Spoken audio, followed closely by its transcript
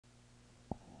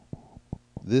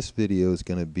This video is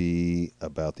going to be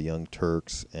about the Young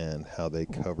Turks and how they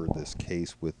covered this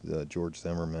case with George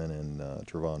Zimmerman and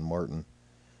Trayvon Martin.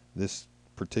 This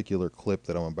particular clip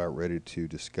that I'm about ready to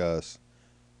discuss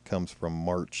comes from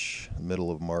March, middle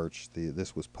of March.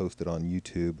 This was posted on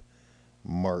YouTube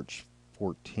March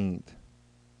 14th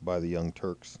by the Young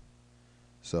Turks.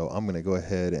 So I'm going to go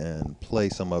ahead and play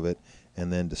some of it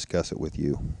and then discuss it with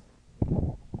you.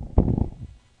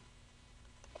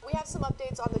 We have some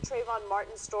updates on the Trayvon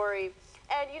Martin story.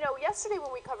 And, yesterday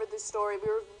when we covered this story, we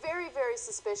were very, very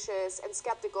suspicious and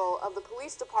skeptical of the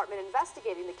police department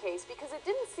investigating the case because it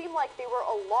didn't seem like they were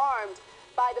alarmed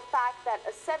by the fact that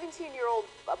a 17-year-old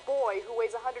boy who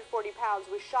weighs 140 pounds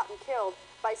was shot and killed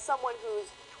by someone who's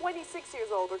 26 years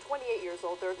old or 28 years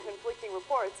old. There are conflicting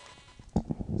reports.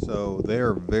 So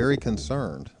they're very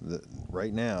concerned that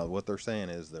right now what they're saying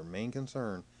is their main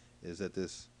concern is that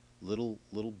this little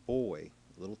boy,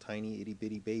 little tiny itty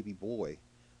bitty baby boy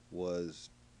was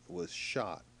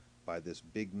shot by this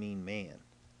big mean man,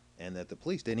 and that the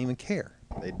police didn't even care.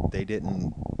 They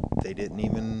didn't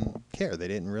even care. They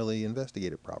didn't really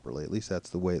investigate it properly. At least that's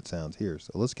the way it sounds here.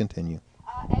 So let's continue.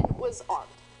 And was armed,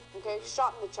 okay,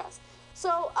 shot in the chest.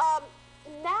 So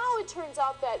now it turns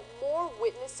out that more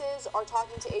witnesses are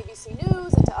talking to ABC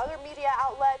News and to other media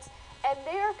outlets, and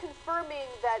they're confirming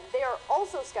that they are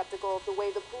also skeptical of the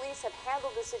way the police have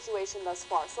handled the situation thus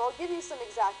far. So I'll give you some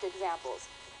exact examples.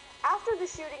 After the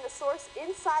shooting, a source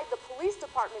inside the police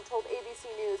department told ABC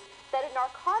News that a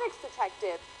narcotics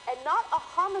detective and not a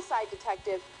homicide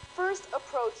detective first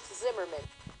approached Zimmerman.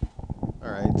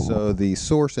 All right, so the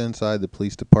source inside the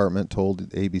police department told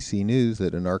ABC News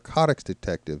that a narcotics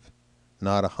detective,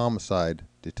 not a homicide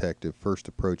detective, first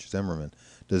approached Zimmerman.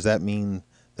 Does that mean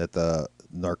that the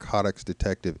narcotics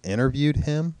detective interviewed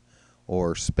him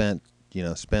or spent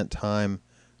time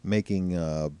making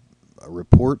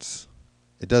reports?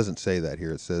 It doesn't say that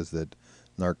here. It says that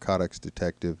narcotics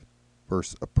detective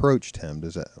first approached him.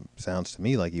 Sounds to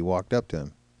me like he walked up to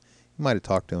him. He might have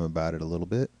talked to him about it a little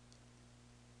bit.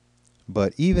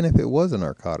 But even if it was a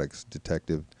narcotics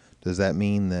detective, does that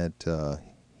mean that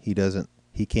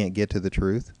he can't get to the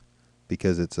truth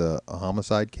because it's a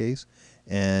homicide case?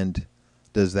 And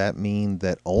does that mean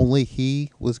that only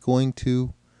he was going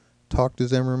to talk to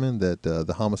Zimmerman, that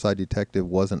the homicide detective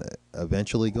wasn't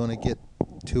eventually going to get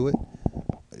to it?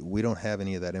 We don't have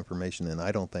any of that information, and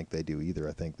I don't think they do either.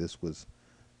 I think this was,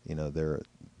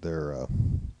 their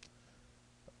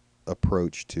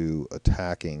approach to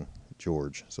attacking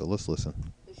George. So let's listen.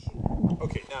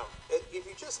 Okay, now, if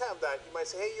you just have that, you might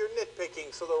say, hey, you're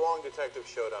nitpicking, so the wrong detective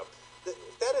showed up.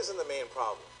 That isn't the main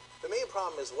problem. The main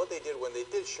problem is what they did when they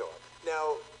did show up.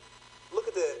 Now, look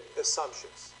at the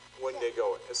assumptions when they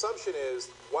go in. Assumption is,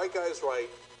 white guy's right,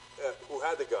 who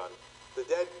had the gun. The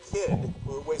dead kid,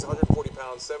 who weighs 140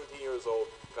 pounds, 17 years old,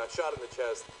 got shot in the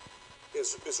chest,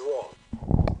 is wrong.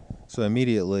 So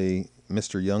immediately,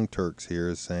 Mr. Young Turks here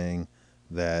is saying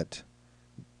that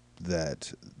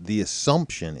the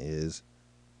assumption is,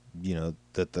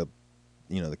 that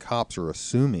the cops are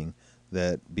assuming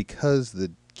that because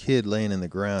the kid laying in the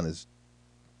ground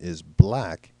is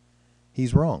black,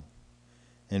 he's wrong,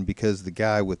 and because the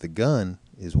guy with the gun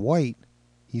is white,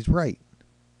 he's right.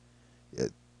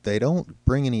 They don't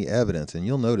bring any evidence, and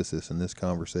you'll notice this in this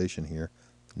conversation here,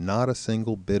 not a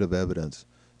single bit of evidence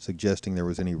suggesting there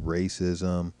was any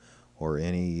racism or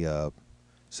any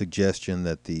suggestion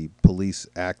that the police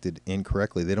acted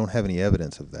incorrectly. They don't have any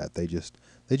evidence of that. They just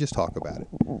talk about it.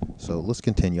 So let's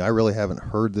continue. I really haven't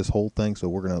heard this whole thing, so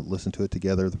we're going to listen to it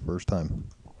together the first time.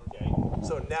 Okay,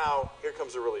 so now here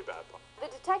comes a really bad part. The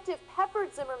detective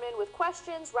peppered Zimmerman with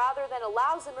questions rather than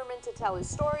allow Zimmerman to tell his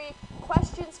story.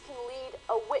 Questions can lead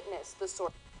a witness, the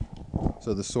source.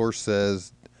 So the source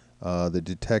says the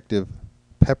detective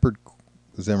peppered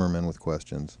Zimmerman with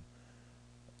questions.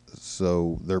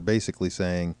 So they're basically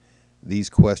saying these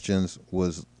questions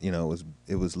was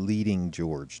leading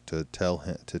George to tell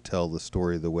the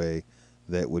story the way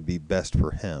that would be best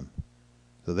for him.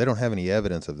 So they don't have any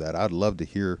evidence of that. I'd love to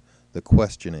hear the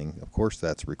questioning. Of course,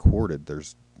 that's recorded.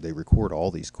 They record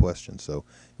all these questions, so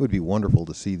it would be wonderful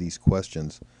to see these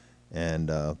questions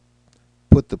and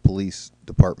put the police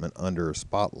department under a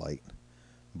spotlight.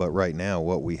 But right now,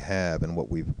 what we have and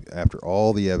after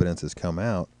all the evidence has come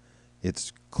out,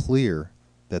 it's clear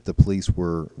that the police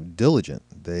were diligent.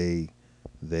 They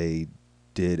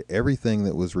did everything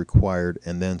that was required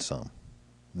and then some.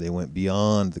 They went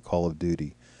beyond the call of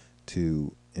duty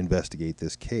to investigate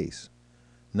this case.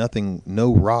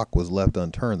 No rock was left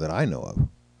unturned that I know of,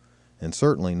 and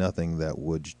certainly nothing that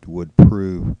would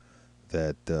prove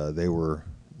that they were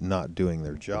not doing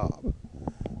their job.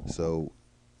 So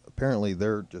apparently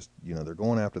they're just, they're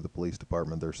going after the police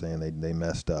department. They're saying they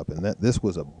messed up, and that this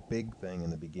was a big thing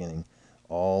in the beginning,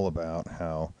 all about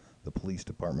how the police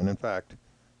department. In fact,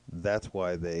 that's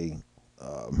why they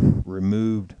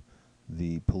removed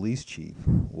the police chief,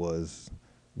 was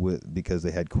because they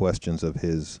had questions of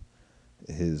his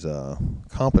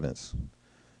competence.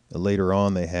 Later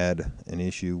on, they had an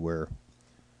issue where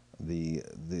the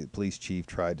police chief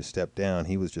tried to step down.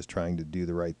 He was just trying to do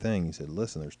the right thing. He said,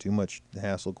 "Listen, there's too much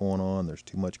hassle going on. There's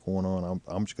too much going on.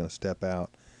 I'm just going to step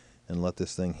out and let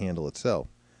this thing handle itself."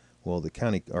 Well, the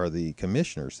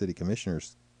city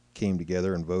commissioners came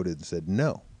together and voted and said,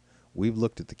 "No, we've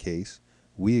looked at the case.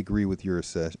 We agree with your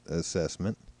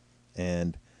assessment,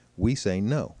 and we say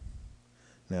no."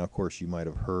 Now, of course, you might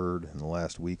have heard in the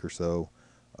last week or so,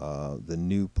 the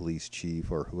new police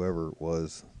chief, or whoever it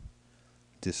was,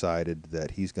 decided that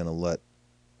he's going to let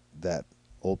that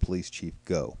old police chief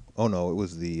go. Oh no, it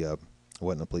wasn't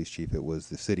the police chief. It was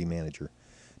the city manager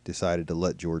decided to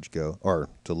let George go, or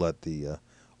to let the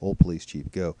old police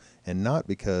chief go, and not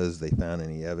because they found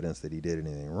any evidence that he did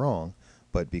anything wrong,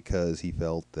 but because he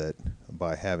felt that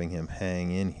by having him hang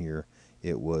in here,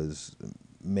 it was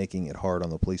making it hard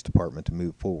on the police department to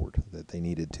move forward, that they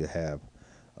needed to have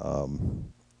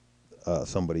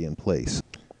somebody in place.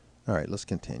 All right, let's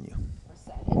continue.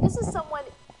 And this is someone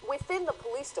within the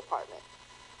police department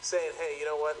saying, hey, you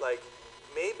know what, like,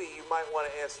 maybe you might want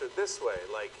to answer this way,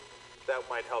 like, that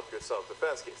might help your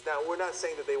self-defense case. Now, we're not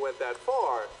saying that they went that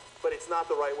far, but it's not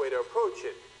the right way to approach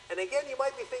it. And again, you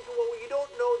might be thinking, well, you don't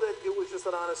know that it was just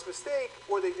an honest mistake,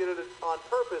 or they did it on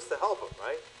purpose to help him,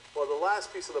 right? Well, the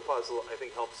last piece of the puzzle, I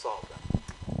think, helps solve that.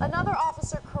 Another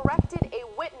officer corrected a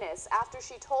witness after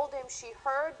she told him she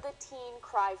heard the teen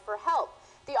cry for help.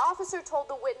 The officer told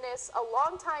the witness, a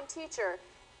longtime teacher,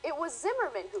 it was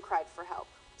Zimmerman who cried for help,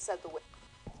 said the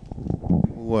witness.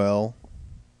 Well,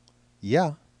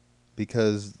 yeah,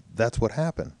 because that's what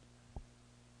happened.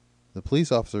 The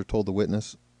police officer told the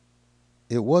witness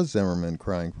it was Zimmerman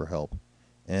crying for help,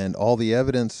 and all the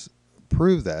evidence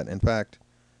proved that. In fact,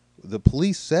 the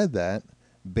police said that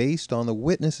based on the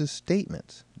witness's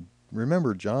statements.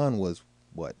 Remember, John was,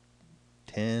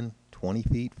 10, 20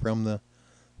 feet from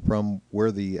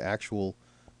where the actual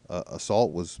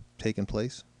assault was taking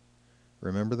place?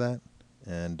 Remember that?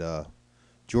 And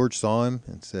George saw him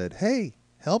and said, "Hey,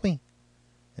 help me."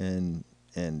 And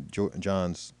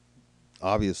John's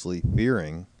obviously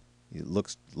fearing. It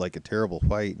looks like a terrible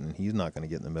fight, and he's not going to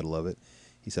get in the middle of it.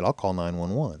 He said, "I'll call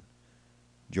 911."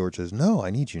 George says, "No,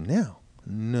 I need you now."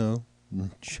 No,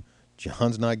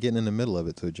 John's not getting in the middle of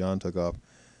it, so John took off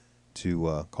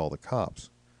to call the cops.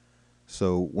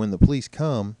 So when the police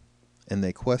come and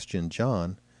they question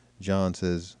John, John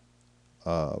says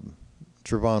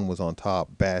Trayvon was on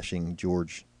top, bashing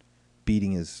George,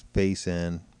 beating his face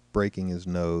in, breaking his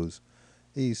nose.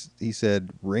 He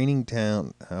said, raining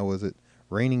down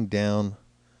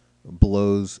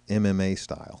blows MMA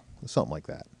style, something like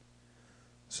that.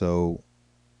 So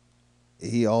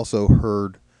he also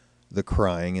heard the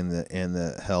crying and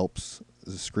the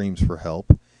screams for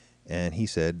help, and he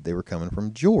said they were coming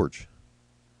from George.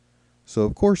 So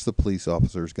of course the police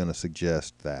officer is going to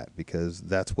suggest that, because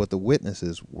that's what the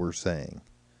witnesses were saying.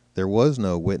 There was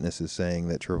no witnesses saying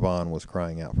that Trayvon was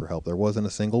crying out for help. There wasn't a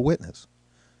single witness.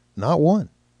 Not one.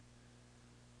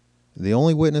 The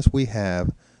only witness we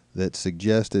have that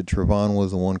suggested Trayvon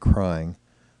was the one crying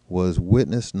was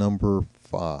witness number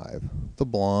 5, the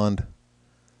blonde.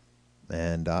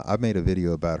 And I made a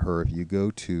video about her. If you go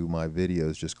to my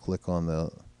videos, just click on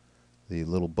the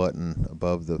little button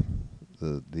above the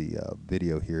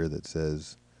video here that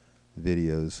says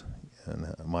videos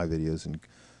and my videos, and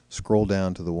scroll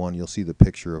down to the one, you'll see the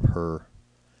picture of her,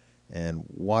 and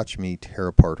watch me tear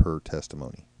apart her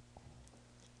testimony.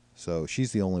 So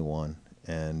she's the only one,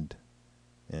 and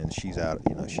she's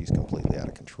she's completely out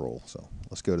of control. So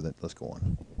let's go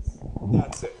on.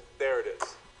 That's it. There it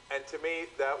is. And to me,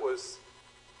 that was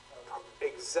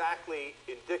exactly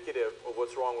indicative of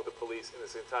what's wrong with the police in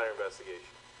this entire investigation.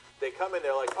 They come in,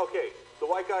 they're like, okay, the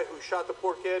white guy who shot the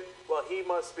poor kid, well, he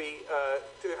must be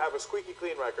to have a squeaky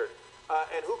clean record.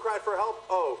 And who cried for help?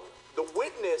 Oh, the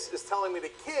witness is telling me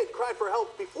the kid cried for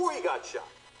help before he got shot.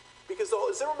 Because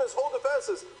Zimmerman's whole defense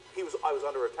is, I was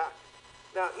under attack.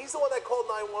 Now, he's the one that called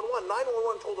 911.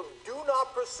 911 told him, do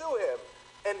not pursue him.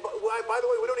 And by the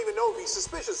way, we don't even know if he's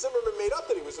suspicious. Zimmerman made up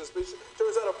that he was suspicious.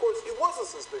 Turns out, of course, he wasn't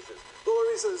suspicious. The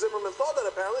only reason Zimmerman thought that,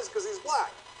 apparently, is because he's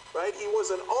black. Right? He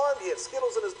wasn't armed. He had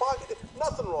Skittles in his pocket.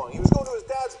 Nothing wrong. He was going to his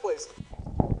dad's place.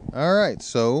 All right.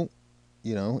 So,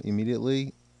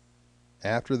 immediately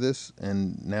after this,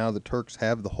 and now the Turks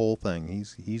have the whole thing.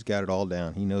 He's got it all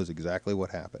down. He knows exactly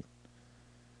what happened,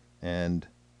 and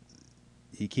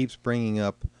he keeps bringing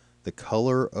up the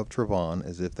color of Trayvon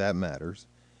as if that matters.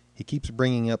 He keeps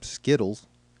bringing up Skittles.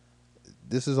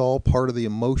 This is all part of the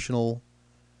emotional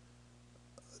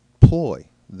ploy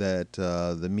that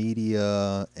the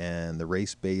media and the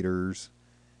race baiters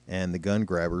and the gun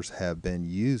grabbers have been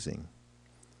using.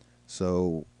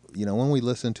 So, when we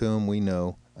listen to him, we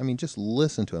know. I mean, just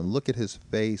listen to him. Look at his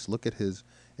face. Look at his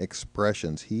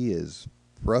expressions. He is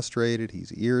frustrated.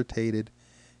 He's irritated.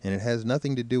 And it has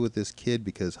nothing to do with this kid,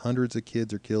 because hundreds of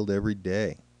kids are killed every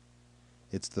day.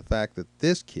 It's the fact that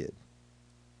this kid,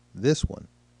 this one,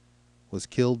 was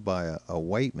killed by a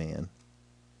white man,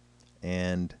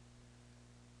 and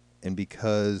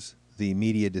because the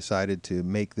media decided to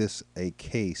make this a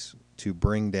case to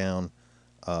bring down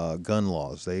gun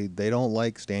laws. They don't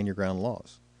like stand your ground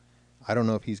laws. I don't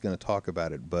know if he's going to talk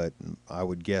about it, but I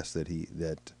would guess that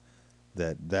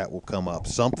that will come up.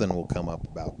 Something will come up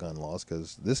about gun laws,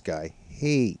 because this guy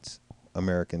hates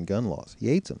American gun laws. He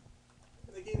hates them.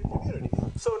 In the gated community.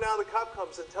 So now the cop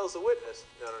comes and tells the witness,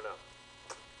 no,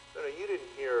 you didn't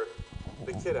hear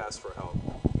the kid ask for help.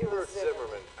 You heard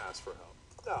Zimmerman ask for help.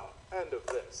 No, end of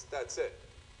this. That's it.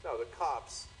 No, the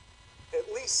cops,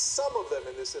 at least some of them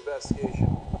in this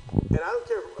investigation, and I don't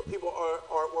care if people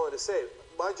aren't willing to say it.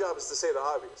 My job is to say the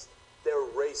obvious. They're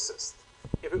racist.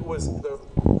 If it was the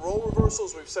role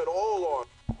reversals we've said all along.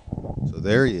 So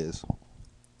there he is.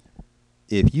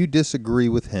 If you disagree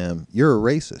with him, you're a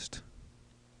racist.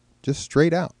 Just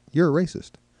straight out. You're a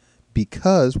racist.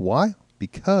 Because, why?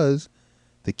 Because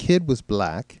the kid was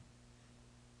black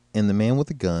and the man with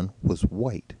the gun was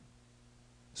white.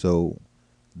 So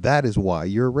that is why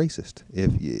you're a racist.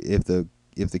 If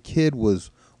the kid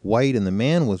was white and the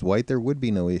man was white, there would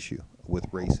be no issue with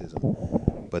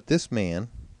racism. But this man,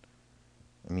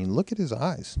 I mean, look at his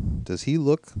eyes. Does he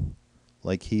look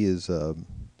like he is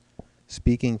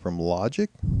speaking from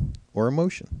logic or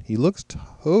emotion? He looks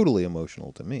totally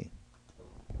emotional to me.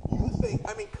 You think,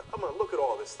 I mean, come on, look at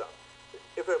all this stuff.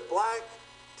 If a black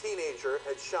teenager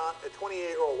had shot a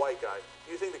 28-year-old white guy,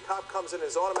 do you think the cop comes in,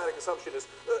 his automatic assumption is,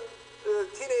 the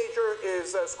teenager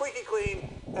is squeaky clean,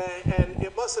 and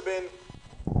it must have been...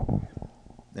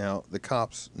 Now, the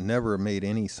cops never made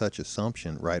any such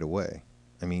assumption right away.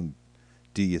 I mean,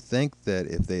 do you think that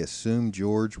if they assumed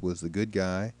George was the good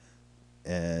guy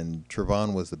and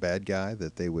Trayvon was the bad guy,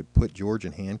 that they would put George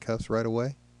in handcuffs right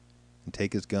away and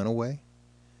take his gun away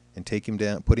and take him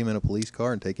down, put him in a police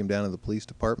car and take him down to the police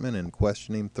department and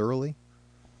question him thoroughly?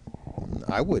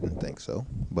 I wouldn't think so,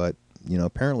 but,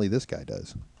 apparently this guy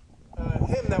does.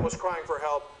 Him that was crying for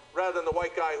help rather than the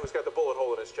white guy who's got the bullet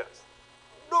hole in his chest.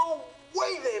 No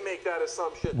way they make that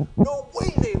assumption. No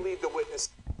way they lead the witness.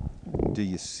 Do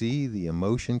you see the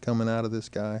emotion coming out of this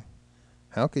guy?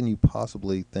 How can you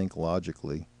possibly think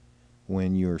logically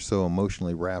when you're so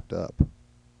emotionally wrapped up?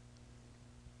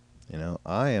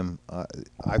 I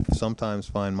sometimes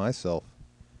find myself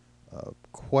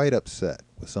quite upset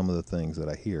with some of the things that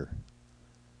I hear.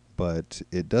 But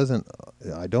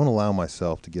I don't allow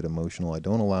myself to get emotional. I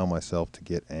don't allow myself to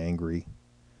get angry.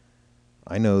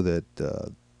 I know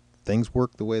that things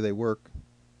work the way they work,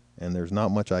 and there's not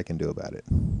much I can do about it.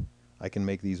 I can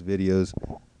make these videos.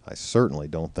 I certainly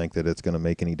don't think that it's going to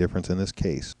make any difference in this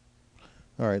case.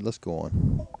 All right, let's go on.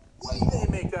 No way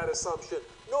they make that assumption.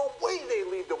 No way they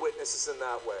lead the witnesses in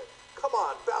that way. Come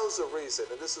on, bounds of reason,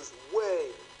 and this is way,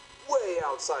 way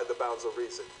outside the bounds of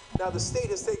reason. Now, the state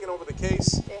has taken over the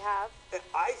case. They have. And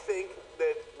I think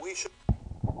that we should...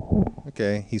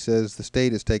 Okay, he says the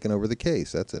state has taken over the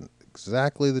case. That's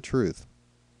exactly the truth.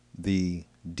 The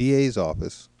DA's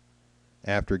office,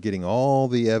 after getting all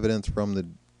the evidence from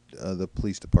the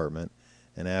police department,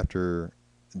 and after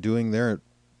doing their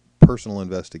personal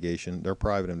investigation, their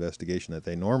private investigation that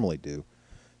they normally do,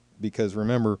 because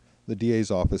remember, the DA's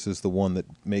office is the one that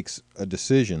makes a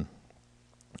decision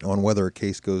on whether a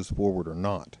case goes forward or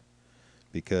not,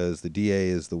 because the DA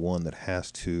is the one that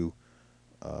has to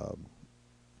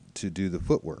do the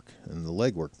footwork and the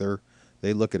legwork.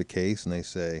 They look at a case and they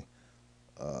say,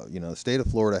 the state of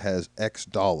Florida has X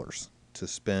dollars to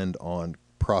spend on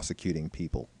prosecuting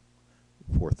people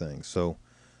for things. So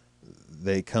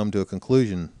they come to a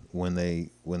conclusion when they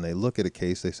look at a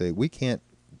case. They say, we can't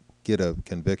get a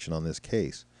conviction on this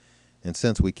case, and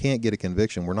since we can't get a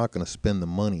conviction, we're not going to spend the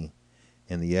money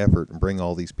and the effort and bring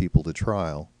all these people to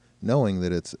trial, knowing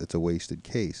that it's a wasted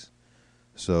case.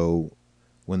 So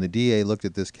when the DA looked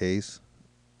at this case,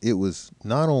 it was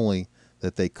not only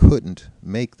that they couldn't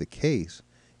make the case,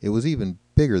 it was even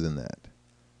bigger than that.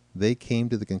 they came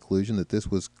to the conclusion that this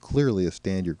was clearly a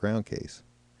stand your ground case,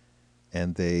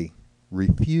 and they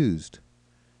refused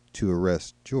to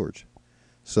arrest George.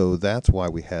 So that's why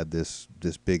we had this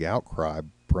big outcry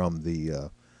from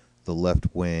the left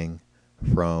wing,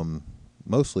 from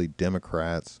mostly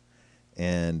Democrats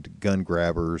and gun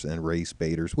grabbers and race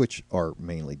baiters, which are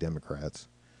mainly Democrats.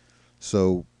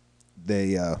 So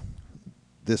they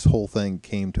this whole thing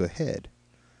came to a head,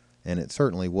 and it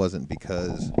certainly wasn't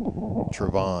because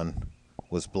Trayvon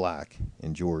was black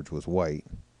and George was white.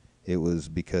 It was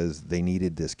because they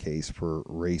needed this case for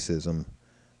racism.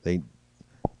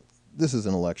 This is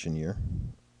an election year,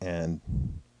 and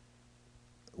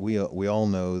we all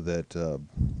know that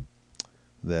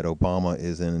that Obama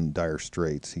is in dire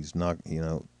straits. He's not,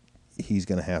 he's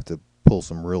going to have to pull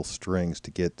some real strings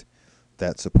to get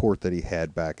that support that he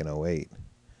had back in '08.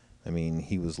 I mean,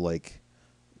 he was like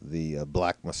the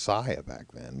black messiah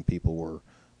back then. People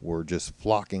were just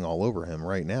flocking all over him.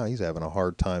 Right now, he's having a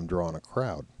hard time drawing a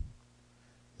crowd.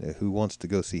 Who wants to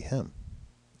go see him?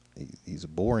 He's a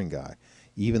boring guy.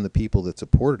 Even the people that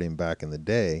supported him back in the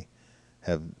day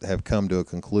have come to a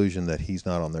conclusion that he's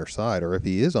not on their side, or if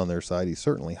he is on their side, he's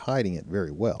certainly hiding it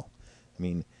very well. I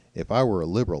mean, if I were a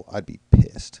liberal, I'd be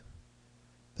pissed.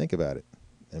 Think about it.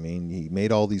 I mean, he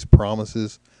made all these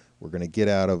promises. We're going to get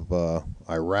out of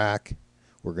Iraq.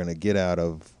 We're going to get out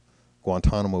of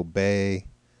Guantanamo Bay.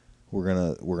 We're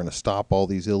gonna stop all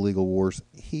these illegal wars.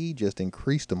 He just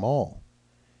increased them all,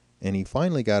 and he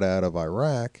finally got out of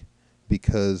Iraq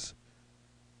because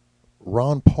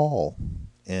Ron Paul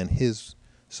and his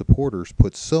supporters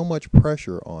put so much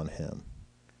pressure on him,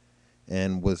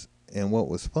 and what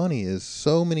was funny is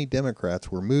so many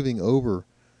Democrats were moving over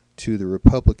to the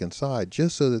Republican side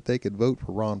just so that they could vote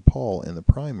for Ron Paul in the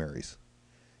primaries,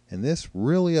 and this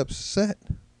really upset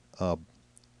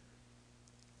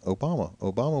Obama.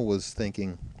 Obama was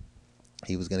thinking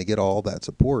he was going to get all that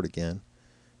support again,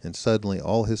 and suddenly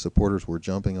all his supporters were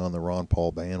jumping on the Ron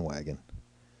Paul bandwagon.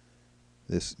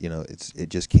 This, it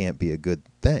just can't be a good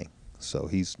thing. So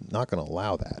he's not going to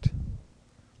allow that.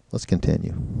 Let's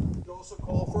continue. You also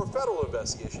call for a federal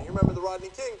investigation. You remember the Rodney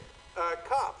King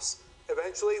cops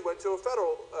eventually went to a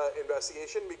federal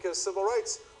investigation because civil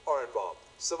rights are involved.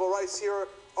 Civil rights here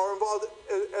are involved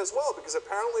as well, because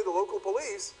apparently the local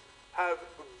police have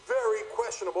very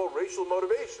questionable racial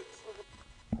motivations.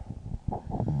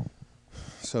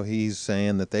 So he's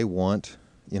saying that they want,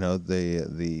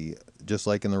 the just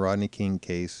like in the Rodney King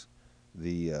case,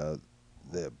 the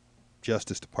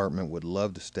Justice Department would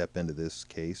love to step into this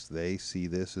case. They see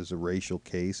this as a racial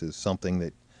case, as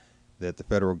something that the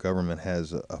federal government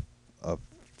has a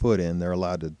foot in. They're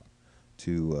allowed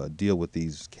to deal with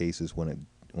these cases when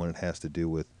it has to do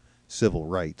with civil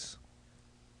rights.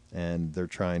 And they're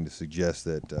trying to suggest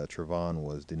that Trayvon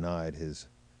was denied his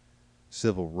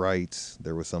civil rights.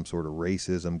 There was some sort of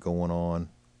racism going on.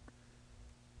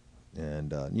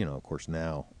 And, of course,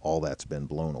 now all that's been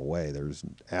blown away. There's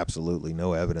absolutely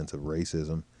no evidence of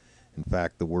racism. In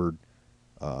fact, the word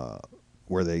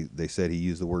where they said he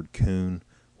used the word coon,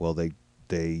 well,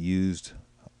 they used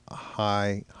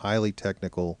highly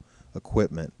technical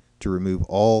equipment to remove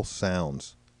all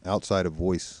sounds outside of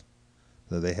voice.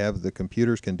 So the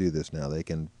computers can do this now. They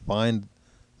can find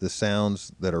the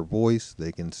sounds that are voice.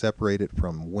 They can separate it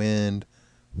from wind,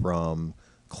 from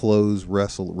clothes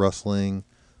rustling,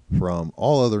 from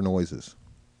all other noises.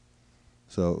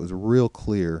 So it was real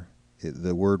clear.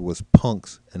 The word was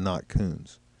punks and not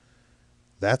coons.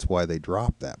 That's why they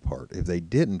dropped that part. If they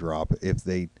didn't drop it, if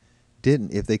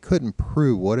they couldn't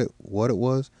prove what it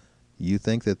was, you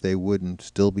think that they wouldn't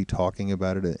still be talking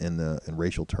about it in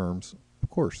racial terms? Of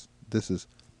course.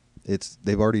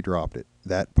 They've already dropped it.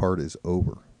 That part is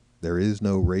over. There is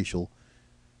no racial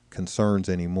concerns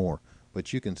anymore.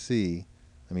 But you can see,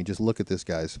 just look at this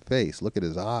guy's face. Look at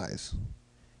his eyes.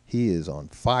 He is on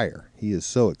fire. He is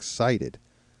so excited.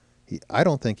 I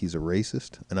don't think he's a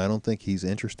racist, and I don't think he's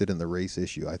interested in the race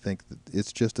issue. I think that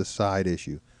it's just a side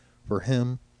issue. For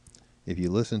him, if you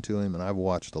listen to him, and I've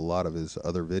watched a lot of his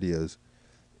other videos,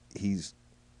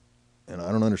 and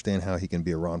I don't understand how he can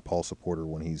be a Ron Paul supporter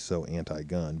when he's so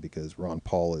anti-gun, because Ron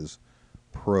Paul is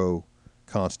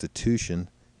pro-Constitution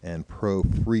and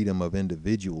pro-freedom of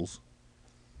individuals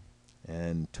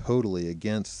and totally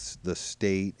against the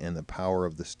state and the power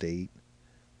of the state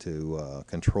to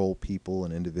control people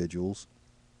and individuals.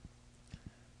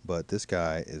 But this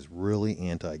guy is really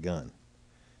anti-gun.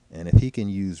 And if he can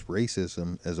use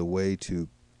racism as a way to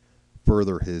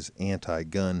further his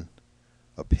anti-gun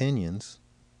opinions,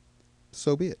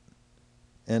 so be it.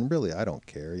 And really, I don't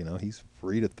care. He's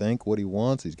free to think what he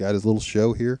wants. He's got his little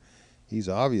show here. He's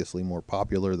obviously more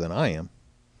popular than I am.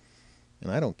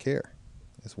 And I don't care.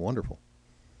 It's wonderful.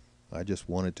 I just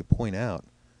wanted to point out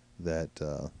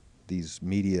that these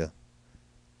media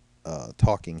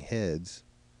talking heads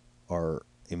are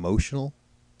emotional.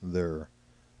 They're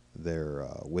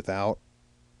without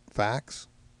facts,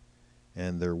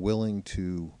 and they're willing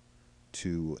to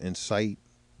incite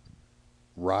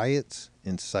riots,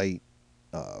 incite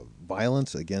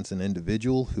violence against an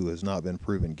individual who has not been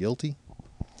proven guilty.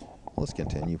 Let's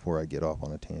continue before I get off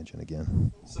on a tangent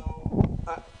again. So,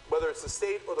 whether it's the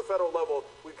state or the federal level,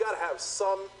 we've got to have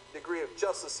some degree of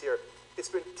justice here. It's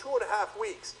been 2.5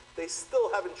 weeks. They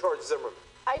still haven't charged Zimmerman.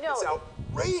 I know. It's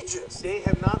outrageous. They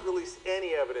have not released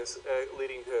any evidence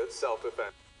leading to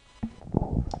self-defense.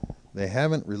 They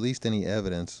haven't released any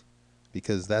evidence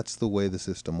because that's the way the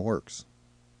system works.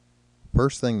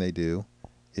 First thing they do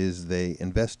is they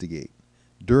investigate.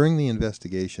 During the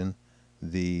investigation,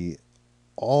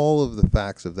 all of the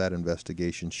facts of that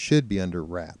investigation should be under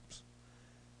wraps.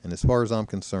 And as far as I'm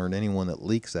concerned, anyone that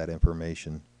leaks that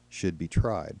information should be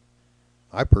tried.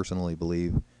 I personally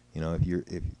believe,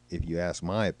 if you ask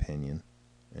my opinion,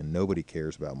 and nobody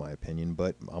cares about my opinion,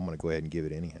 but I'm going to go ahead and give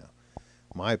it anyhow.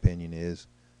 My opinion is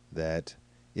that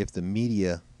if the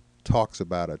media talks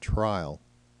about a trial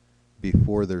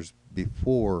before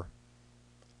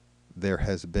there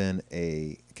has been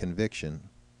a conviction,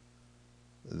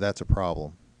 that's a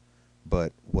problem.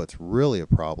 But what's really a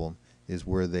problem is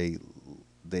where they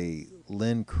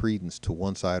lend credence to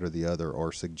one side or the other,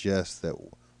 or suggest that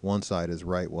one side is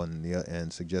right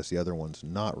and suggest the other one's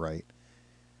not right,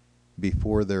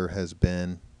 before there has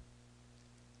been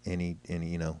any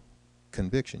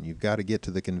conviction. You've got to get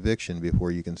to the conviction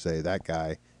before you can say that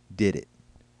guy did it.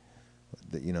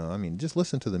 Just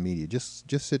listen to the media. Just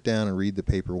sit down and read the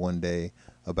paper one day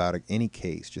about any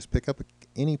case. Just pick up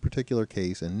any particular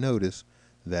case and notice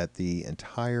that the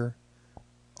entire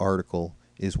article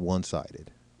is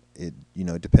one-sided. It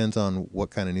depends on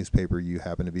what kind of newspaper you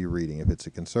happen to be reading. If it's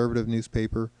a conservative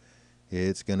newspaper,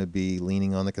 it's going to be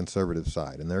leaning on the conservative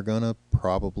side, and they're going to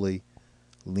probably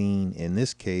lean, in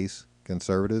this case,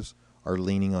 conservatives are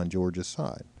leaning on Georgia's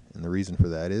side. And the reason for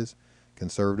that is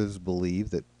conservatives believe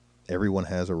that everyone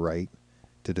has a right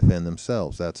to defend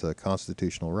themselves. That's a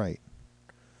constitutional right.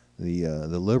 The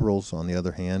liberals, on the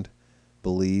other hand,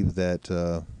 believe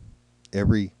that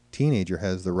every teenager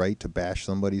has the right to bash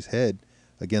somebody's head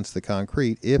against the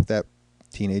concrete if that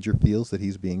teenager feels that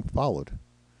he's being followed.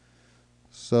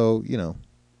 So, of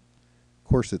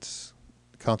course it's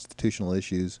constitutional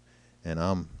issues, and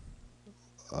I'm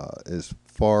as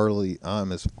far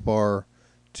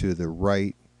to the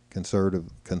right,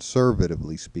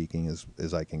 conservatively speaking,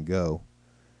 as I can go.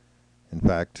 In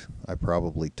fact, I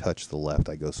probably touch the left.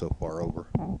 I go so far over.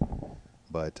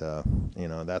 But,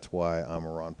 that's why I'm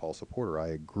a Ron Paul supporter. I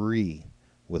agree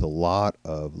with a lot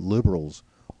of liberals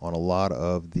on a lot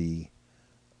of the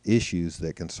issues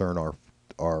that concern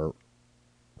our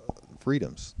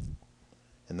freedoms.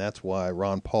 And that's why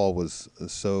Ron Paul was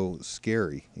so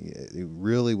scary. It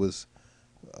really was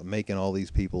making all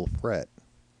these people fret,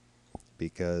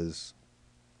 because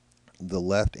the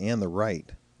left and the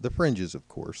right, the fringes, of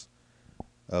course,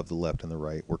 of the left and the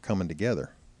right were coming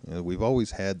together. We've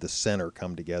always had the center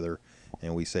come together,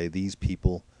 and we say these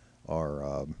people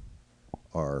are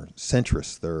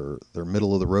centrists. They're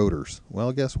middle of the roaders.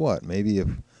 Well, guess what? Maybe if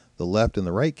the left and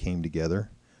the right came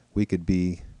together, we could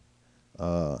be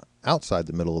outside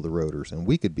the middle of the roaders, and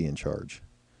we could be in charge.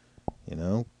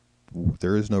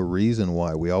 There is no reason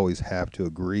why we always have to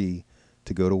agree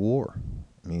to go to war.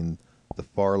 I mean, the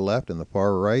far left and the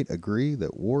far right agree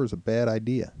that war is a bad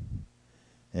idea.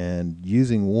 And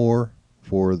using war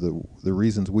for the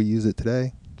reasons we use it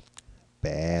today,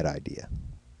 bad idea.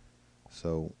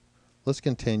 So let's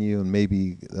continue, and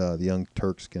maybe the Young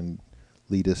Turks can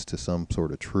lead us to some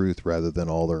sort of truth rather than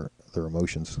all their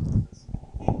emotions.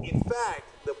 In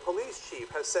fact, the police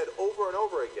chief has said over and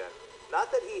over again,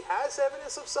 not that he has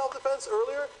evidence of self-defense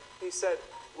earlier, he said,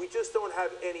 we just don't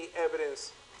have any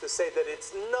evidence to say that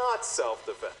it's not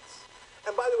self-defense.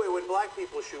 And by the way, when black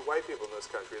people shoot white people in this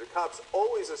country, the cops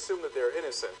always assume that they're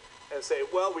innocent and say,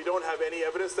 well, we don't have any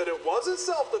evidence that it wasn't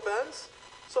self-defense,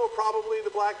 so probably the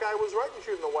black guy was right in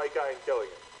shooting the white guy and killing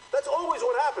him. That's always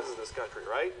what happens in this country,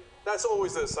 right? That's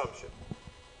always the assumption.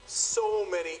 So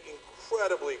many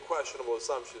incredibly questionable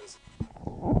assumptions.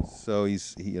 So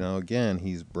he's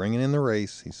bringing in the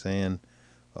race. He's saying,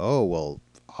 oh, well,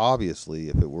 obviously,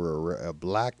 if it were a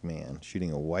black man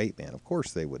shooting a white man, of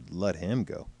course they would let him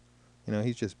go.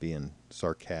 He's just being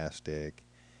sarcastic.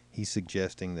 He's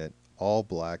suggesting that all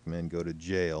black men go to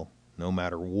jail no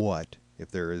matter what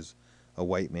if there is a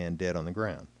white man dead on the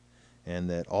ground, and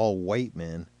that all white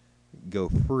men go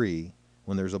free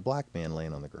when there's a black man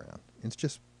laying on the ground. It's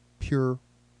just pure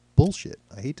bullshit.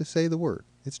 I hate to say the word.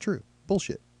 It's true.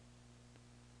 Bullshit.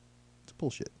 It's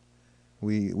bullshit.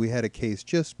 We had a case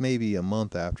just maybe a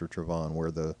month after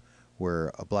Trayvon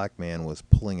where a black man was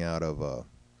pulling out of a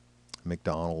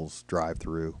McDonald's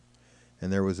drive-through,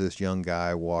 and there was this young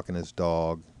guy walking his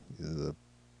dog,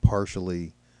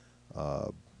 partially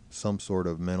some sort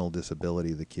of mental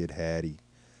disability the kid had.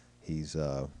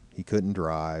 He couldn't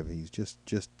drive. He's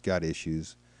just got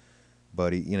issues,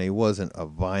 but he wasn't a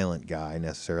violent guy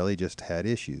necessarily. Just had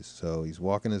issues. So he's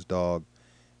walking his dog,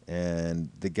 and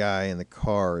the guy in the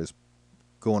car is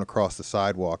going across the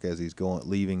sidewalk as he's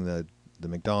leaving the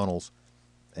McDonald's,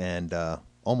 and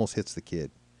almost hits the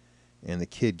kid. And the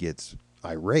kid gets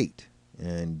irate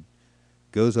and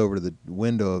goes over to the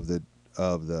window of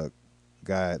the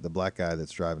guy, the black guy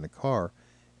that's driving the car,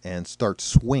 and starts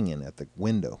swinging at the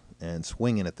window and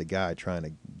swinging at the guy, trying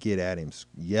to get at him,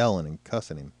 yelling and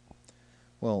cussing him.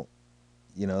 Well,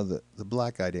 the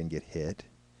black guy didn't get hit.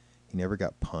 He never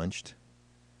got punched,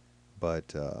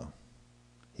 but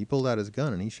he pulled out his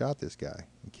gun and he shot this guy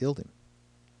and killed him.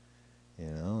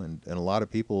 And a lot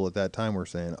of people at that time were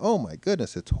saying, "Oh my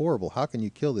goodness, it's horrible. How can you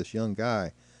kill this young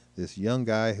guy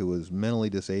who was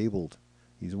mentally disabled?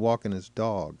 He's walking his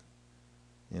dog."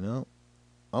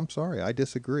 I'm sorry, I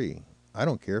disagree. I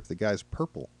don't care if the guy's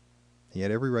purple. He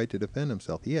had every right to defend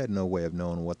himself. He had no way of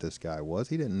knowing what this guy was.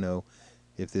 He didn't know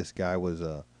if this guy was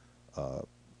a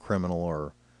criminal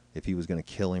or if he was going to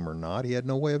kill him or not. He had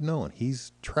no way of knowing.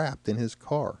 He's trapped in his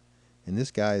car, and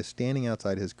this guy is standing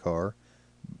outside his car,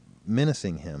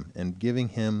 menacing him and giving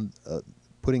him,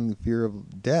 putting the fear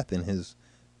of death in his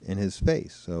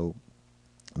face. So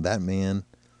that man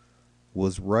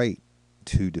was right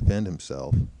to defend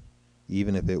himself,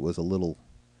 even if it was a little.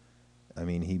 I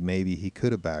mean, he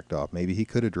could have backed off. Maybe he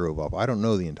could have drove off. I don't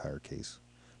know the entire case,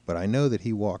 but I know that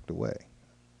he walked away.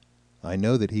 I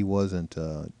know that he wasn't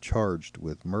charged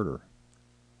with murder.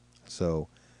 So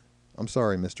I'm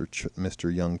sorry,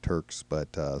 Mr. Young Turks,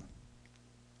 but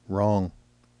wrong.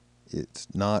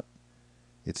 It's not.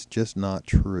 It's just not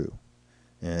true.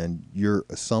 And your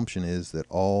assumption is that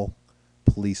all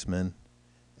policemen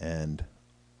and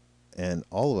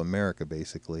all of America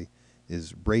basically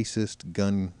is racist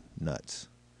gun nuts.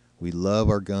 We love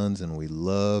our guns and we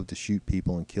love to shoot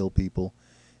people and kill people.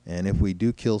 And if we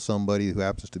do kill somebody who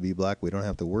happens to be black, we don't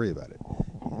have to worry about it.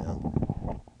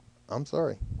 I'm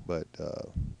sorry, but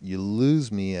you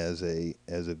lose me as a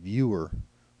viewer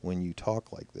when you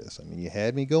talk like this. I mean, you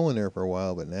had me going there for a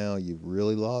while, but now you've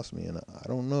really lost me, and I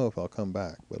don't know if I'll come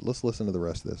back. But let's listen to the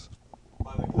rest of this.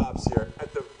 By the cops here,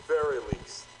 at the very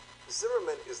least,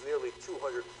 Zimmerman is nearly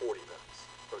 240 pounds.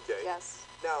 Okay. Yes.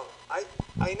 Now, I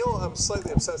know I'm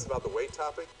slightly obsessed about the weight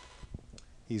topic.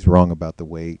 He's wrong about the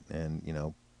weight, and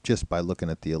just by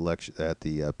looking at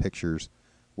the pictures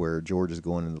where George is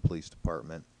going in the police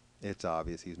department, it's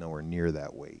obvious he's nowhere near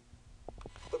that weight.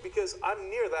 But because I'm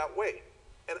near that weight,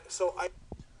 and so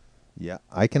Yeah,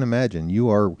 I can imagine. You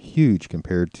are huge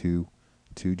compared to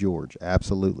George.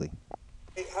 Absolutely.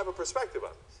 I have a perspective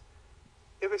on this.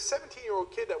 If a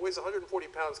 17-year-old kid that weighs 140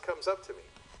 pounds comes up to me,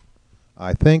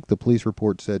 I think the police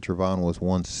report said Trayvon was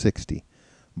 160.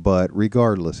 But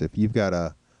regardless, if you've got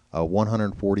a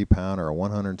 140-pound or a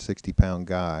 160-pound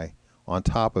guy on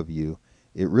top of you,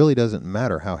 it really doesn't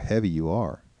matter how heavy you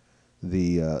are.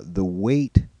 The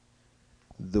weight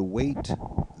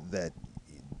that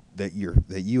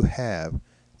you have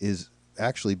is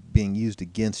actually being used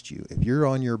against you. If you're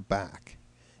on your back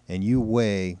and you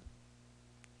weigh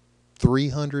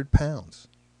 300 pounds,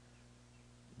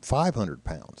 500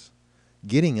 pounds,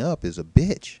 getting up is a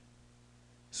bitch.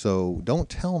 So don't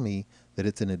tell me that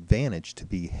it's an advantage to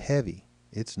be heavy.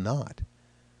 It's not.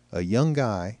 A young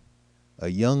guy, a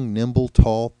young, nimble,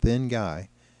 tall, thin guy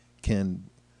can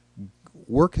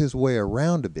work his way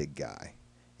around a big guy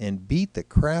and beat the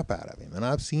crap out of him. And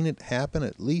I've seen it happen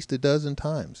at least a dozen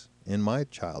times in my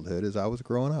childhood as I was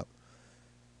growing up.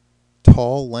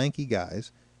 Tall, lanky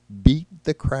guys beat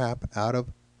the crap out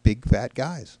of big, fat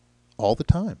guys all the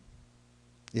time.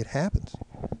 It happens.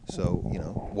 So,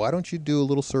 why don't you do a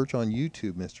little search on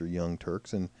YouTube, Mr. Young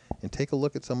Turks, and take a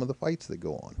look at some of the fights that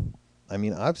go on. I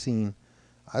mean, I've seen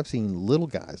little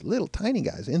guys, little tiny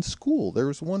guys in school. There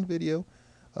was one video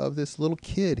of this little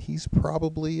kid. He's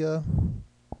probably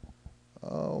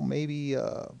maybe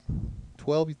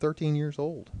 12, 13 years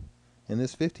old. And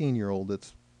this 15-year-old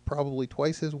that's probably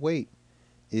twice his weight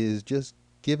is just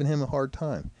giving him a hard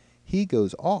time. He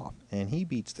goes off and he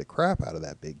beats the crap out of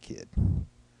that big kid.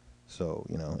 So,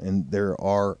 and there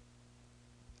are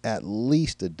at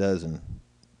least a dozen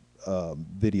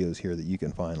videos here that you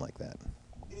can find like that.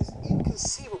 it is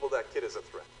inconceivable that kid is a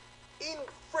threat.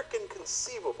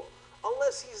 In-frickin-conceivable.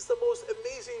 Unless he's the most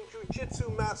amazing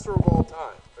jiu-jitsu master of all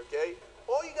time, okay?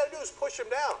 All you gotta do is push him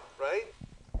down, right?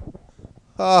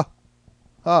 Ha!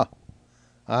 Ha!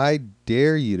 I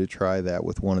dare you to try that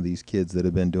with one of these kids that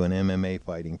have been doing MMA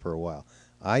fighting for a while.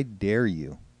 I dare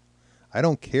you. I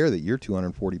don't care that you're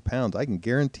 240 pounds. I can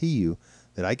guarantee you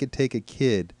that I could take a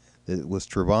kid that was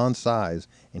Trayvon's size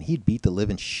and he'd beat the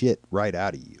living shit right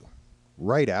out of you.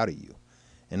 Right out of you.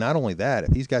 And not only that,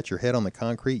 if he's got your head on the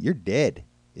concrete, you're dead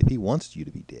if he wants you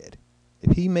to be dead.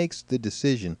 If he makes the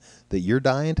decision that you're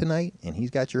dying tonight and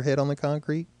he's got your head on the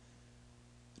concrete,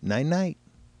 night-night.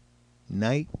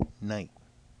 Night-night.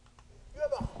 You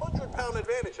have a 100-pound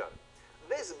advantage on him.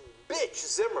 This bitch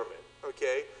Zimmerman,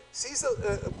 okay, sees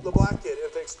the black kid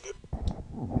and thinks,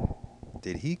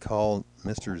 Did he call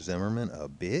Mr. Zimmerman a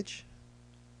bitch?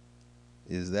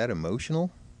 Is that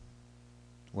emotional?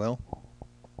 Well,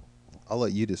 I'll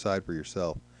let you decide for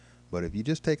yourself. But if you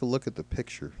just take a look at the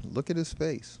picture, look at his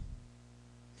face.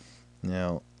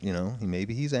 Now,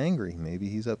 maybe he's angry. Maybe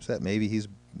he's upset. Maybe he's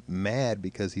mad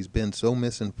because he's been so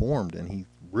misinformed and he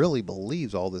really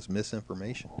believes all this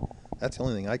misinformation. That's the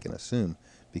only thing I can assume,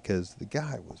 because the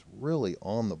guy was really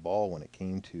on the ball when it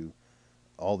came to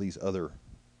all these other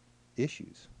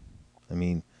issues. I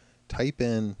mean, type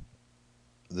in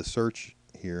the search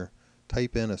here,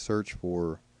 type in a search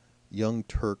for young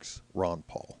Turks Ron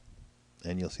Paul,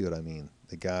 and you'll see what I mean.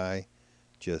 The guy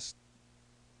just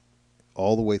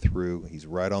all the way through, he's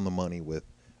right on the money with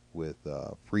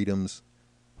freedoms.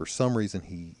 For some reason,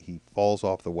 he falls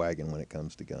off the wagon when it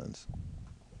comes to guns.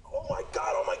 oh my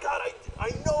God, I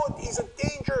know it. He's a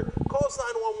danger. Calls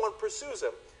 911, pursues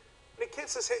him. And the kid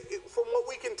says, hey, from what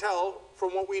we can tell,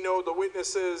 from what we know, the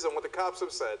witnesses and what the cops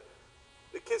have said,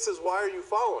 the kid says, why are you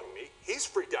following me? He's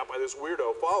freaked out by this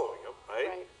weirdo following him,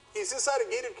 right? He's inside a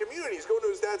gated community. He's going to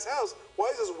his dad's house. Why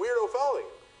is this weirdo following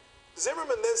him?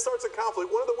 Zimmerman then starts a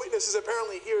conflict. One of the witnesses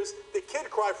apparently hears the kid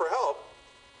cry for help.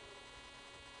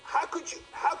 How could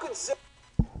Zimmerman...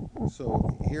 So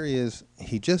here he is.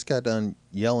 He just got done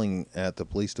yelling at the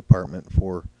police department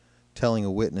for telling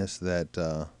a witness that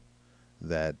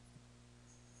that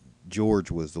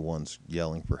George was the one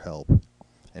yelling for help.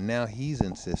 And now he's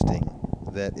insisting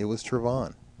that it was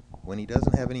Trayvon when he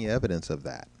doesn't have any evidence of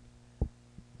that.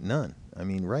 None. I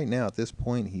mean, right now at this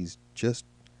point, he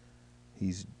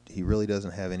really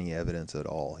doesn't have any evidence at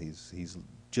all. He's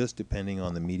just depending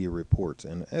on the media reports,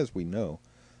 and as we know,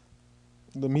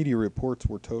 the media reports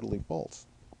were totally false.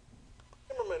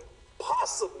 Zimmerman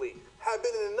possibly have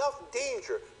been in enough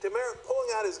danger to merit pulling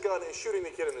out his gun and shooting the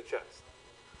kid in the chest.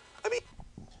 I mean,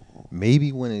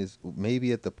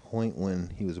 maybe at the point when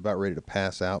he was about ready to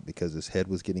pass out because his head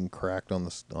was getting cracked on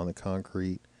the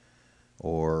concrete,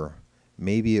 or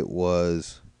maybe it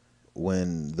was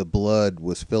when the blood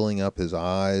was filling up his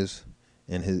eyes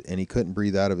and he couldn't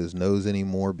breathe out of his nose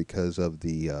anymore because of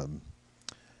the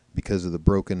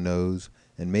broken nose,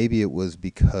 and maybe it was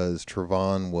because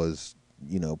Trayvon was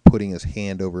putting his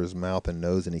hand over his mouth and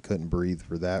nose and he couldn't breathe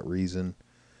for that reason.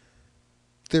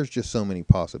 There's just so many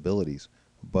possibilities.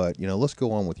 But let's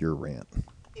go on with your rant.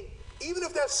 even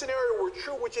if that scenario were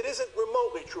true, which it isn't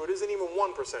remotely true, it isn't even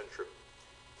 1% true,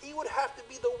 he would have to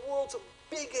be the world's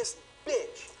biggest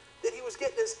bitch that he was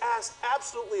getting his ass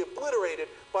absolutely obliterated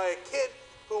by a kid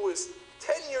who was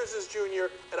 10 years his junior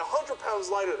and 100 pounds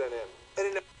lighter than him.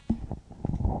 And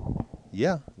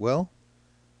yeah, well,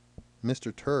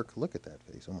 Mr. Turk, look at that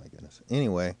face. Oh, my goodness.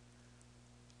 Anyway,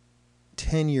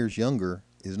 10 years younger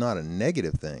is not a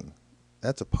negative thing.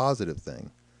 That's a positive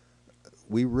thing.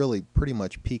 We really pretty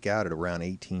much peak out at around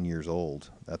 18 years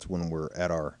old. That's when we're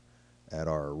at our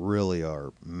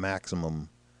maximum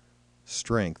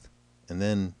strength. And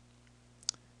then,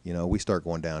 we start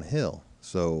going downhill.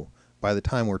 So by the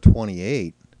time we're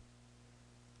 28,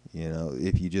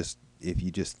 if you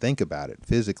just think about it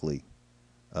physically,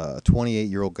 a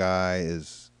 28-year-old guy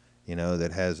is,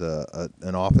 that has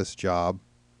an office job,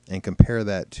 and compare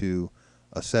that to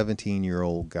a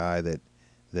 17-year-old guy that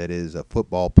is a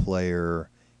football player.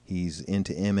 He's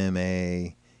into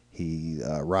MMA. He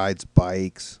rides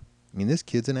bikes. I mean, this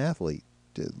kid's an athlete.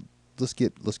 Let's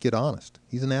get honest.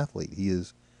 He's an athlete.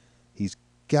 He's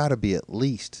got to be at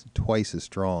least twice as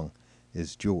strong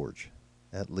as George,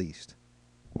 at least.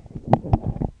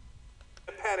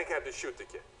 Panic had to shoot the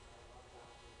kid.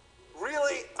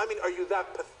 Really? I mean, are you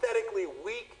that pathetically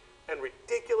weak and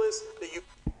ridiculous that you...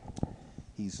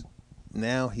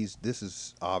 This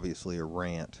is obviously a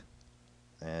rant,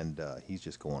 and he's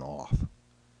just going off.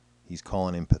 He's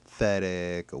calling him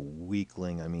pathetic, a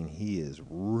weakling. I mean, he is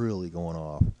really going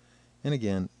off. And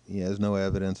again, he has no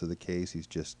evidence of the case. He's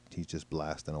just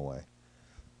blasting away.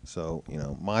 So,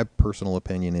 my personal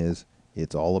opinion is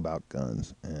it's all about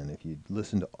guns. And if you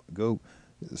go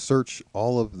search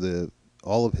all of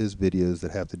his videos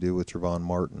that have to do with Trayvon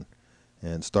Martin,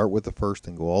 and start with the first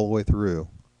and go all the way through.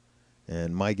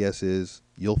 And my guess is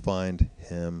you'll find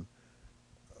him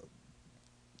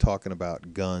talking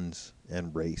about guns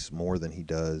and race more than he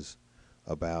does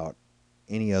about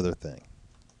any other thing.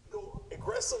 Go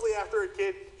aggressively after a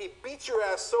kid, he beats your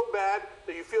ass so bad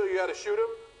that you feel you got to shoot him.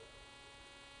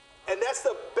 And that's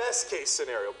the best case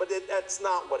scenario, but that's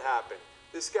not what happened.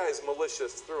 This guy's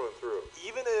malicious through and through.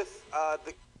 Even if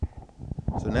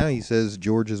So now he says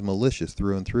George is malicious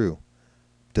through and through.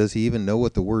 Does he even know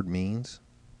what the word means?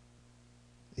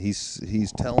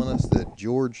 He's telling us that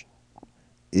George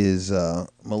is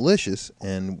malicious,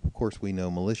 and of course we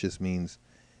know malicious means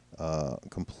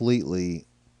completely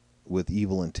with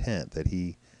evil intent. That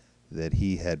he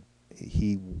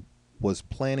was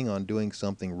planning on doing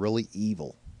something really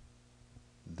evil.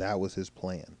 That was his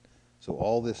plan. So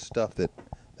all this stuff that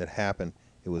happened,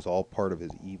 it was all part of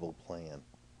his evil plan.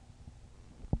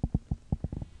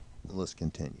 Let's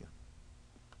continue.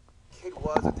 Kid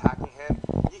was attacking him,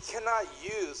 you cannot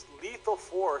use lethal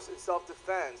force in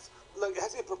self-defense. Look, it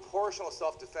has to be proportional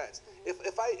self-defense.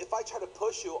 If I try to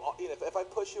push you, if I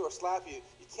push you or slap you,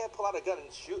 you can't pull out a gun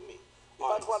and shoot me. If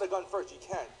I pull out a gun first, you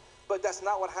can. But that's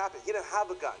not what happened. He didn't have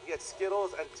a gun. He had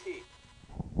Skittles and tea.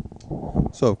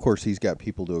 So of course he's got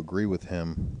people to agree with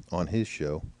him on his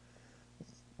show.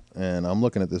 And I'm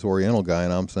looking at this Oriental guy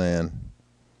and I'm saying,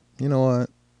 you know what?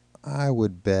 I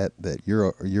would bet that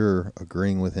you're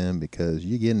agreeing with him because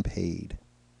you're getting paid.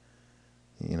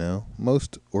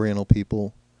 Most Oriental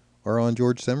people are on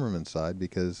George Zimmerman's side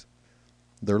because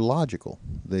they're logical.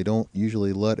 They don't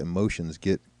usually let emotions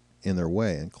get in their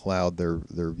way and cloud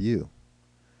their view.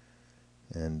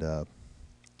 And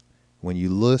when you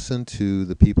listen to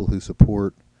the people who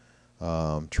support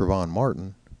Trayvon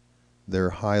Martin, they're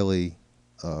highly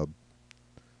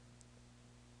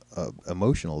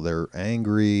emotional. They're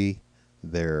angry,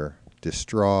 they're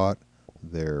distraught,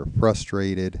 they're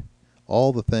frustrated,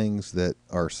 all the things that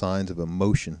are signs of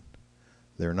emotion.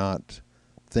 They're not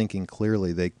thinking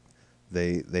clearly.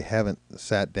 They haven't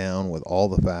sat down with all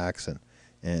the facts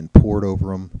and poured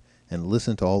over them and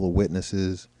listened to all the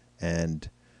witnesses. And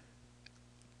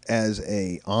as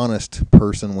a honest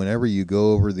person, whenever you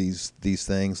go over these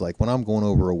things, like when I'm going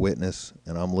over a witness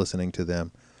and I'm listening to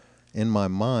them, in my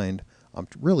mind, I'm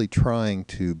really trying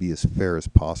to be as fair as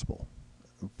possible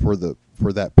for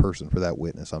that person, for that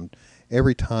witness.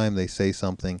 Every time they say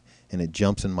something and it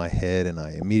jumps in my head and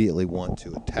I immediately want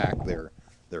to attack their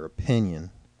opinion,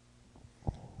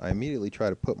 I immediately try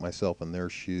to put myself in their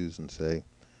shoes and say,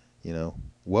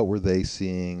 what were they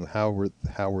seeing? How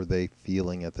were they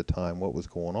feeling at the time? What was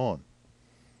going on?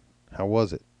 How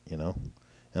was it? And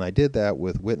I did that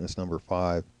with witness number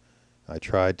 5. I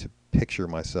tried to picture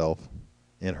myself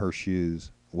in her shoes,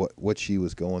 what she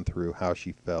was going through, how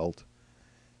she felt.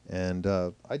 And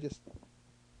I just,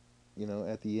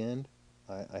 at the end,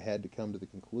 I had to come to the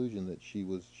conclusion that she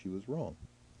was wrong,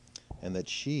 and that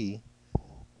she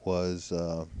was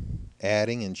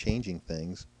adding and changing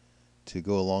things to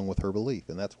go along with her belief.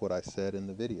 And that's what I said in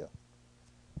the video.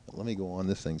 But let me go on.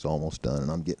 This thing's almost done,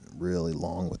 and I'm getting really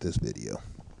long with this video.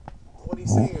 What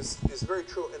he's saying is very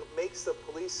true, and it makes the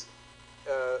police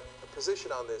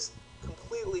position on this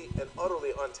completely and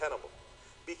utterly untenable.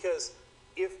 Because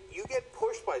if you get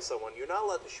pushed by someone, you're not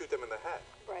allowed to shoot them in the head.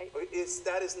 Right.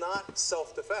 That is not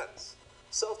self-defense.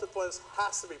 Self-defense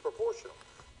has to be proportional.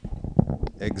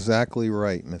 Exactly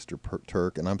right, Mr.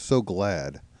 Turk, and I'm so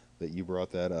glad that you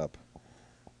brought that up.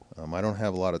 I don't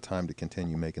have a lot of time to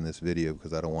continue making this video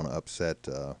because I don't want to upset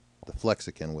the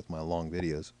Flexican with my long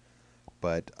videos.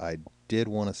 But I did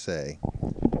want to say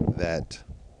that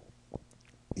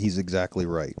he's exactly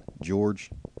right. George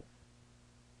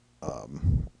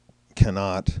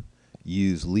cannot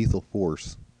use lethal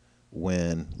force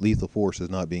when lethal force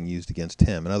is not being used against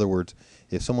him. In other words,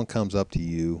 if someone comes up to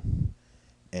you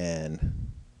and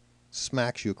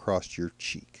smacks you across your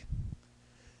cheek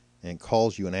and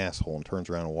calls you an asshole and turns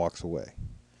around and walks away,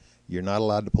 you're not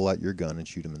allowed to pull out your gun and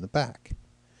shoot him in the back.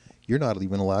 You're not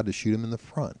even allowed to shoot him in the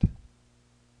front,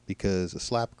 because a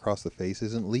slap across the face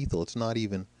isn't lethal. It's not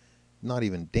even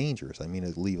dangerous. I mean,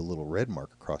 it'll leave a little red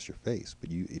mark across your face.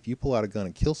 But if you pull out a gun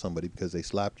and kill somebody because they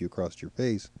slapped you across your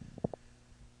face,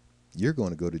 you're going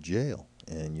to go to jail,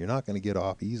 and you're not going to get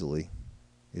off easily.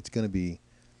 It's going to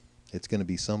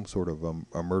be some sort of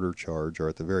a murder charge, or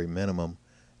at the very minimum,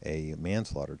 a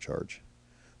manslaughter charge.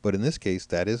 But in this case,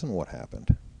 that isn't what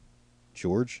happened.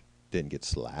 George didn't get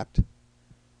slapped.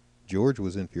 George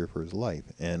was in fear for his life.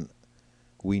 And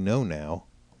we know now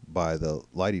by the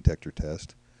lie detector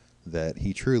test that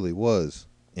he truly was,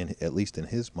 at least in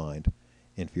his mind,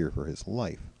 in fear for his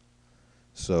life.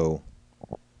 So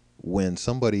when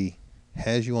somebody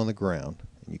has you on the ground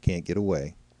and you can't get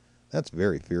away, that's a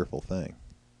very fearful thing.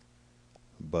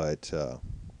 But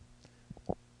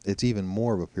it's even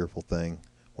more of a fearful thing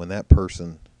when that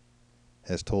person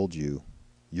has told you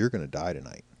you're going to die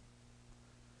tonight.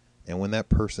 And when that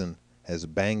person has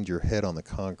banged your head on the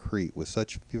concrete with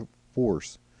such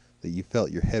force that you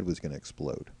felt your head was going to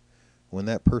explode. When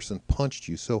that person punched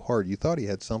you so hard you thought he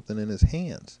had something in his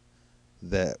hands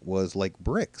that was like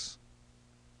bricks.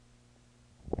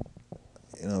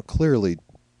 You know, clearly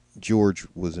George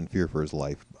was in fear for his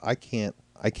life. I can't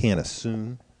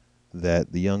assume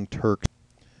that the young Turks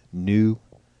knew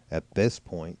at this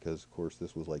point, because of course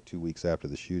this was like 2 weeks after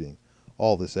the shooting,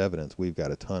 all this evidence. We've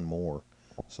got a ton more.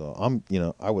 So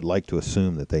I would like to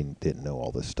assume that they didn't know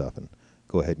all this stuff and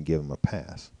go ahead and give them a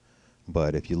pass.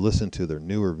 But if you listen to their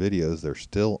newer videos, they're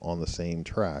still on the same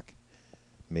track.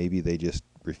 Maybe they just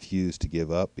refuse to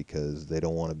give up because they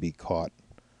don't want to be caught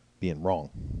being wrong.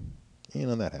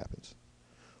 That happens.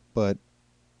 But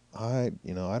I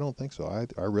don't think so.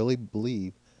 I really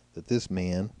believe that this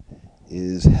man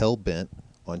is hell-bent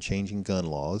on changing gun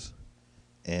laws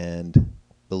and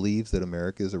believes that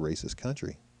America is a racist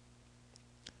country.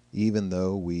 Even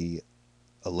though we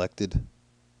elected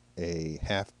a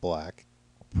half-black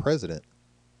president.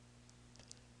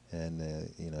 And,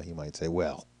 he might say,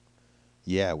 well,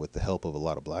 yeah, with the help of a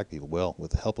lot of black people. Well,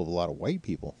 with the help of a lot of white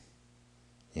people.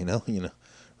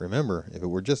 Remember,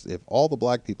 if all the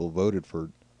black people voted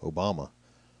for Obama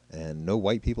and no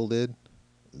white people did,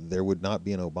 there would not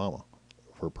be an Obama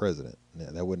for president.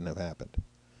 That wouldn't have happened.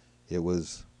 It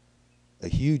was a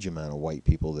huge amount of white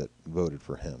people that voted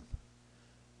for him.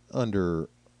 Under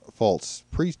false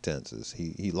pretenses,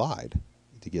 he lied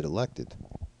to get elected.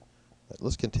 But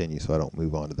let's continue so I don't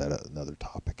move on to that another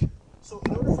topic. So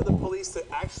in order for the police to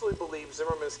actually believe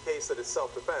Zimmerman's case that it's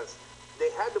self-defense, they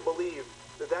had to believe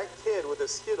that kid with the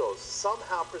Skittles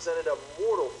somehow presented a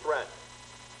mortal threat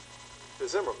to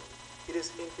Zimmerman. It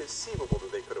is inconceivable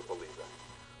that they could have believed that.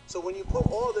 So when you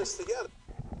put all this together...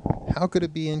 How could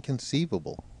it be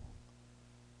inconceivable?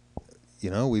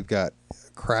 We've got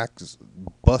cracks,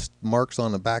 bust marks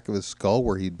on the back of his skull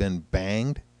where he'd been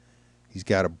banged. He's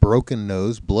got a broken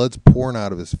nose, blood's pouring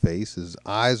out of his face, his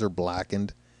eyes are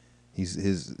blackened.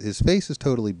 His face is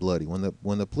totally bloody.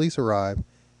 When the police arrive,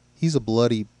 he's a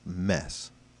bloody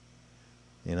mess.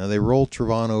 They roll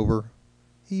Trayvon over.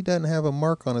 He doesn't have a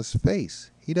mark on his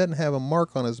face. He doesn't have a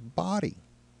mark on his body.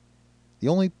 The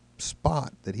only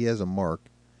spot that he has a mark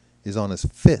is on his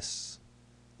fists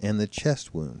and the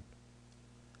chest wound.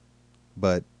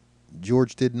 But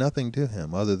George did nothing to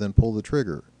him other than pull the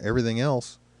trigger. Everything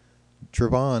else,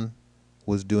 Trayvon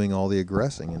was doing all the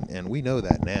aggressing, and we know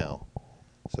that now.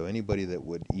 So anybody that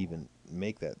would even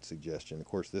make that suggestion, of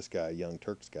course, this guy, young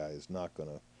Turks guy, is not going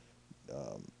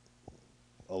to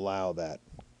allow that.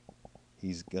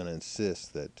 He's going to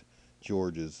insist that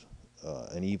George is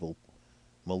an evil,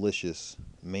 malicious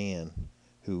man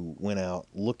who went out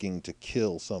looking to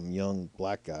kill some young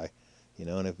black guy.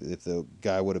 And if the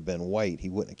guy would have been white, he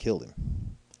wouldn't have killed him.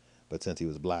 But since he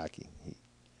was black, he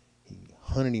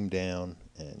hunted him down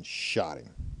and shot him.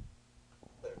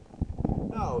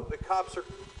 No, the cops are,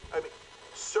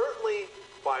 certainly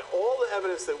by all the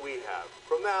evidence that we have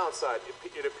from the outside,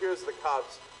 it appears that the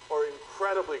cops are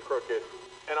incredibly crooked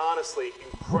and honestly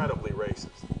incredibly racist.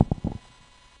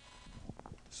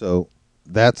 So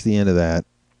that's the end of that.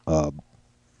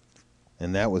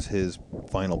 And that was his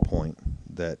final point,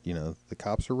 that, the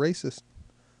cops are racist.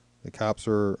 The cops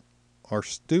are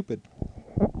stupid.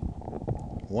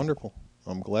 Wonderful.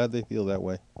 I'm glad they feel that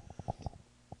way.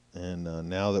 And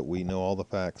now that we know all the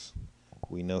facts,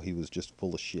 we know he was just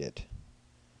full of shit.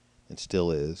 And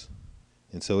still is.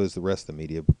 And so is the rest of the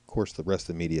media. Of course, the rest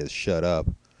of the media is shut up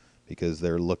because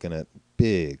they're looking at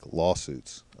big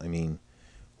lawsuits.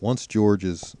 Once George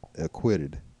is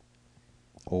acquitted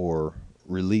or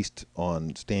released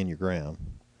on stand your ground,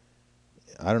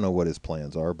 I don't know what his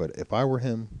plans are, but if I were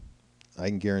him, I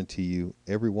can guarantee you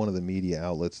every one of the media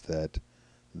outlets that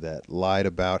lied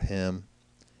about him,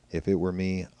 if it were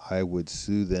me, I would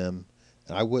sue them,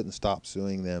 and I wouldn't stop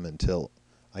suing them until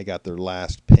I got their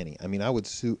last penny. I would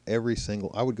sue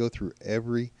I would go through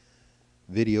every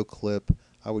video clip,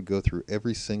 I would go through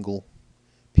every single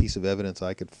piece of evidence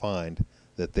I could find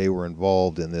that they were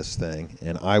involved in this thing,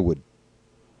 and I would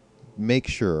make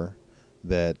sure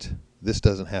that this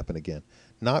doesn't happen again.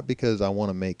 Not because I want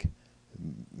to make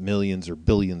millions or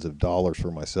billions of dollars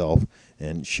for myself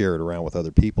and share it around with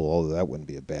other people, although that wouldn't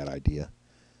be a bad idea.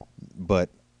 But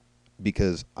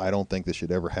because I don't think this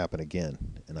should ever happen again,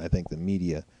 and I think the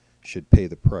media should pay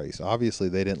the price. Obviously,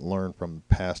 they didn't learn from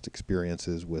past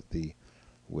experiences with the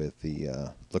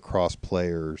lacrosse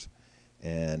players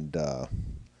and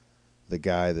the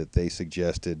guy that they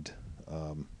suggested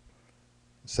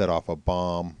set off a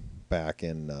bomb back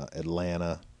in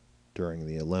Atlanta during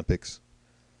the Olympics.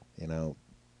 You know,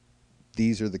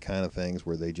 these are the kind of things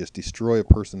where they just destroy a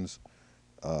person's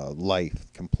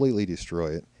life, completely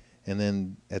destroy it, and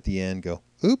then at the end go,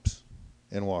 oops,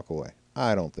 and walk away.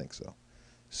 I don't think so.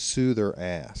 Sue their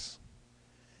ass.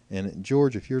 And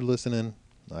George, if you're listening,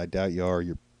 I doubt you are.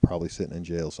 You're probably sitting in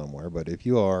jail somewhere. But if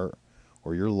you are,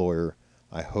 or you're a lawyer,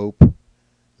 I hope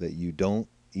that you don't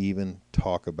even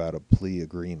talk about a plea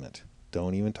agreement.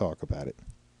 Don't even talk about it.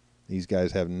 These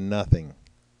guys have nothing.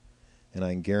 And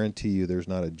I can guarantee you there's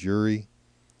not a jury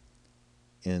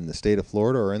in the state of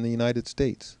Florida or in the United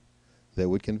States that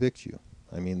would convict you.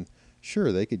 I mean,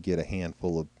 sure, they could get a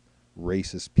handful of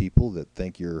racist people that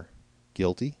think you're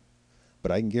guilty,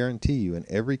 but I can guarantee you in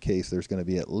every case there's going to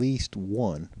be at least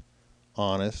one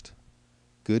honest,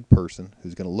 good person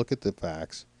who's going to look at the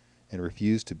facts and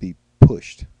refuse to be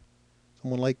pushed.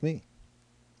 Someone like me.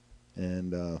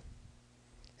 And yeah,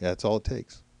 that's all it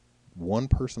takes. One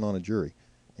person on a jury,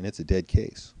 and it's a dead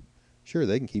case. Sure,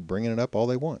 they can keep bringing it up all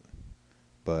they want,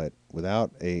 but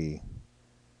without a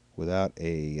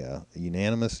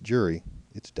unanimous jury,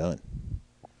 it's done.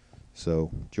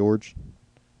 So, George,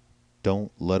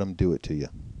 don't let them do it to you.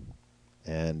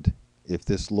 And if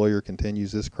this lawyer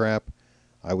continues this crap,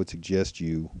 I would suggest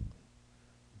you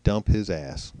dump his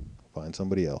ass, find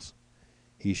somebody else.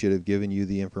 He should have given you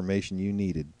the information you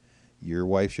needed. Your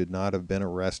wife should not have been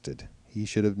arrested. He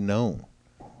should have known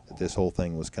that this whole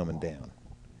thing was coming down.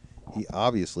 He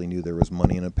obviously knew there was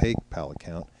money in a PayPal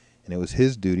account, and it was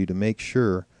his duty to make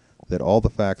sure that all the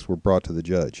facts were brought to the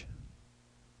judge.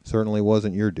 Certainly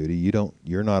wasn't your duty.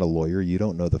 You're not a lawyer. You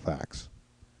don't know the facts.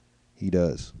 He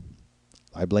does.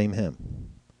 I blame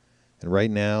him. And right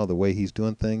now, the way he's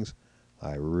doing things,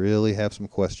 I really have some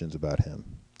questions about him.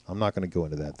 I'm not going to go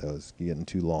into that, though. It's getting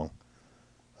too long.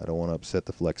 I don't want to upset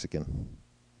the Flexican.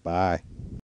 Bye.